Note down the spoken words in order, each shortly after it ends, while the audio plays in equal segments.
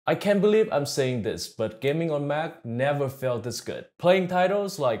I can't believe I'm saying this, but gaming on Mac never felt this good. Playing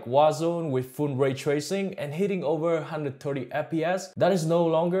titles like Warzone with full ray tracing and hitting over 130 FPS, that is no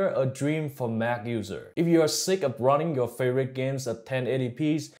longer a dream for Mac user. If you are sick of running your favorite games at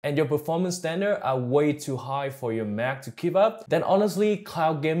 1080p and your performance standards are way too high for your Mac to keep up, then honestly,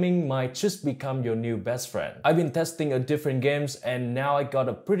 cloud gaming might just become your new best friend. I've been testing different games and now I got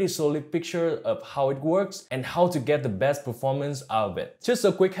a pretty solid picture of how it works and how to get the best performance out of it. Just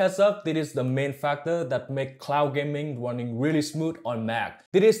a quick heads up, this is the main factor that makes cloud gaming running really smooth on Mac.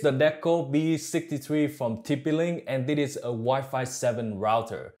 This is the Deco BE63 from TP-Link and this is a Wi-Fi 7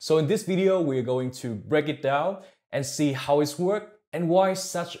 router. So in this video, we're going to break it down and see how it's worked and why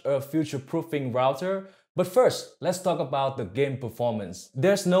such a future-proofing router. But first, let's talk about the game performance.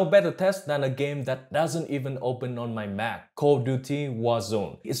 There's no better test than a game that doesn't even open on my Mac, Call of Duty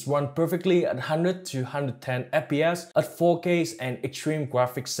Warzone. It's run perfectly at 100 to 110 FPS at 4K and extreme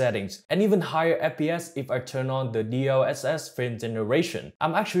graphics settings, and even higher FPS if I turn on the DLSS frame generation.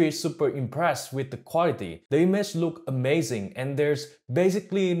 I'm actually super impressed with the quality. The image look amazing and there's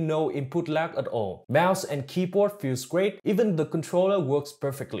basically no input lag at all. Mouse and keyboard feels great, even the controller works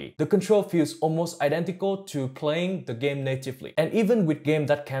perfectly. The control feels almost identical to playing the game natively. And even with games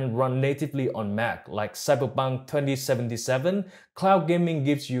that can run natively on Mac, like Cyberpunk 2077, cloud gaming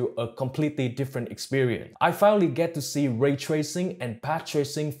gives you a completely different experience. I finally get to see ray tracing and path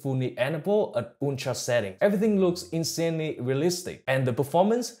tracing fully enabled at ultra settings. Everything looks insanely realistic, and the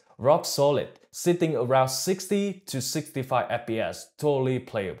performance rock solid, sitting around 60 to 65 FPS, totally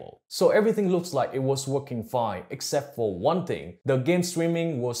playable. So everything looks like it was working fine, except for one thing. The game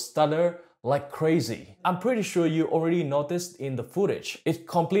streaming was stutter like crazy. I'm pretty sure you already noticed in the footage. It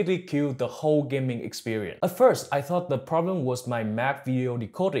completely killed the whole gaming experience. At first, I thought the problem was my Mac video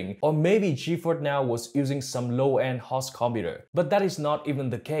decoding, or maybe GeForce NOW was using some low-end host computer. But that is not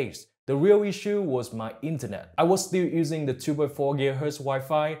even the case. The real issue was my internet. I was still using the 2.4 GHz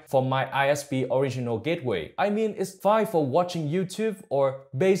Wi-Fi for my ISP original gateway. I mean, it's fine for watching YouTube or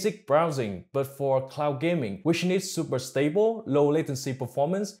basic browsing, but for cloud gaming, which needs super stable, low latency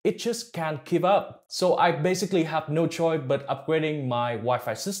performance, it just can't keep up. So I basically have no choice but upgrading my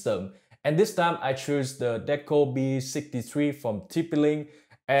Wi-Fi system. And this time I choose the Deco BE63 from TP-Link.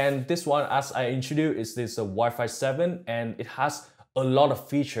 And this one, as I introduced, is this Wi-Fi 7 and it has a lot of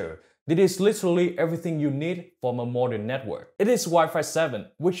features. It is literally everything you need from a modern network. It is Wi-Fi 7,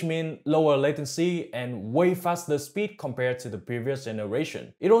 which means lower latency and way faster speed compared to the previous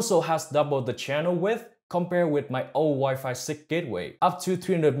generation. It also has double the channel width compared with my old Wi-Fi 6 gateway, up to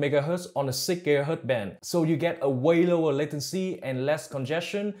 300 MHz on a 6 GHz band. So you get a way lower latency and less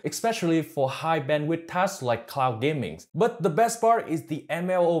congestion, especially for high bandwidth tasks like cloud gaming. But the best part is the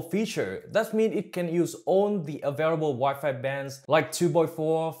MLO feature. That means it can use all the available Wi-Fi bands like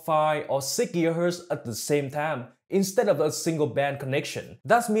 2.4, 5 or 6 GHz at the same time, instead of a single band connection.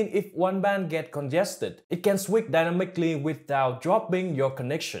 That means if one band gets congested, it can switch dynamically without dropping your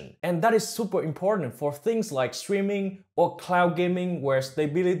connection. And that is super important for things like streaming or cloud gaming where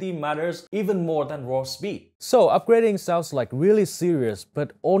stability matters even more than raw speed. So upgrading sounds like really serious,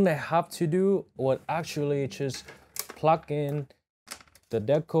 but all I have to do was actually just plug in the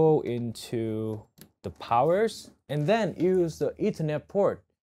Deco into the powers and then use the Ethernet port.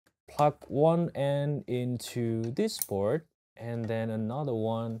 Plug one end into this port and then another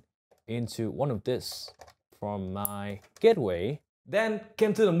one into one of this from my gateway. Then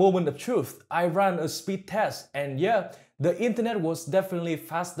came to the moment of truth. I ran a speed test and yeah, the internet was definitely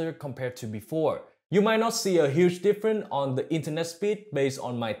faster compared to before. You might not see a huge difference on the internet speed based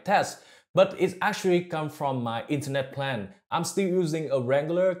on my test, but it actually comes from my internet plan. I'm still using a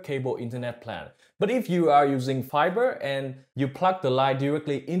regular cable internet plan. But if you are using fiber and you plug the line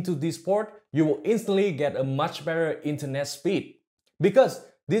directly into this port, you will instantly get a much better internet speed. Because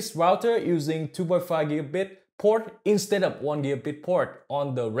this router using 2.5 gigabit port instead of 1 gigabit port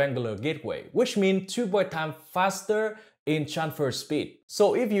on the regular gateway, which means 2 times faster in transfer speed.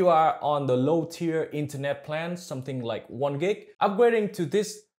 So if you are on the low tier internet plan, something like 1 gig, upgrading to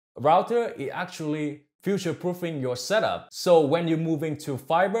this router is actually future-proofing your setup. So when you're moving to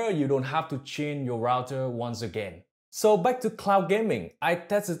fiber, you don't have to change your router once again. So back to cloud gaming, I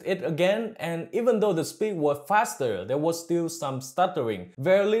tested it again and even though the speed was faster, there was still some stuttering,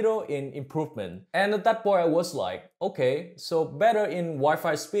 very little in improvement. And at that point I was like, okay, so better in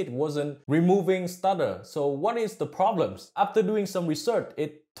Wi-Fi speed wasn't removing stutter. So what is the problems? After doing some research,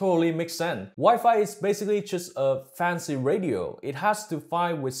 it totally makes sense. Wi-Fi is basically just a fancy radio. It has to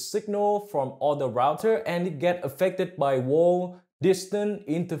fight with signal from other router and it get affected by wall, distance,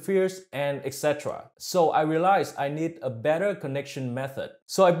 interferes, and etc. So I realized I need a better connection method.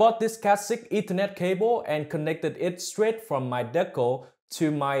 So I bought this Cat6 Ethernet cable and connected it straight from my Deco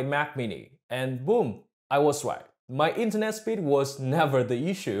to my Mac Mini. And boom, I was right. My internet speed was never the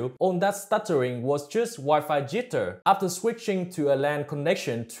issue. All that stuttering was just Wi-Fi jitter. After switching to a LAN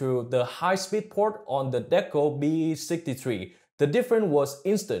connection through the high-speed port on the Deco BE63, the difference was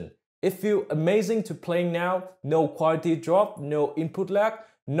instant. It feels amazing to playing now, no quality drop, no input lag,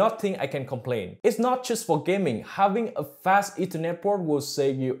 nothing I can complain. It's not just for gaming. Having a fast Ethernet port will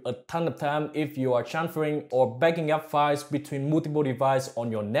save you a ton of time if you are transferring or backing up files between multiple devices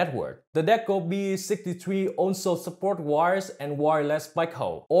on your network. The Deco BE63 also supports wires and wireless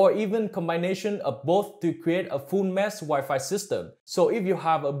backhaul, or even combination of both to create a full mesh Wi-Fi system. So if you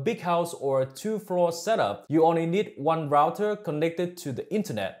have a big house or a 2-floor setup, you only need one router connected to the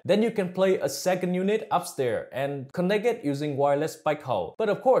internet. Then you can play a second unit upstairs and connect it using wireless backhaul. But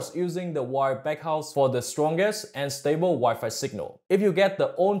of course, using the wire backhaul for the strongest and stable Wi-Fi signal. If you get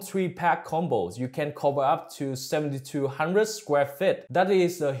the own 3-pack combos, you can cover up to 7,200 square feet. That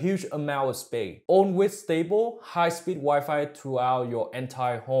is a huge amount of space, all with stable, high-speed Wi-Fi throughout your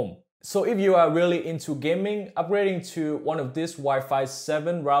entire home. So if you are really into gaming, upgrading to one of these Wi-Fi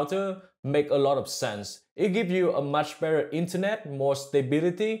 7 router make a lot of sense. It gives you a much better internet, more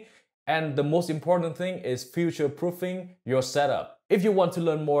stability, and the most important thing is future-proofing your setup. If you want to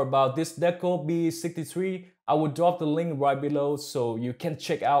learn more about this Deco BE63, I will drop the link right below so you can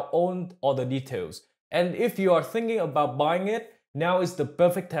check out all the details. And if you are thinking about buying it, now is the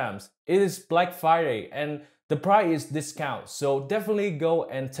perfect time. It is Black Friday and the price is discount, so definitely go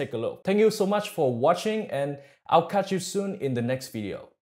and take a look. Thank you so much for watching and I'll catch you soon in the next video.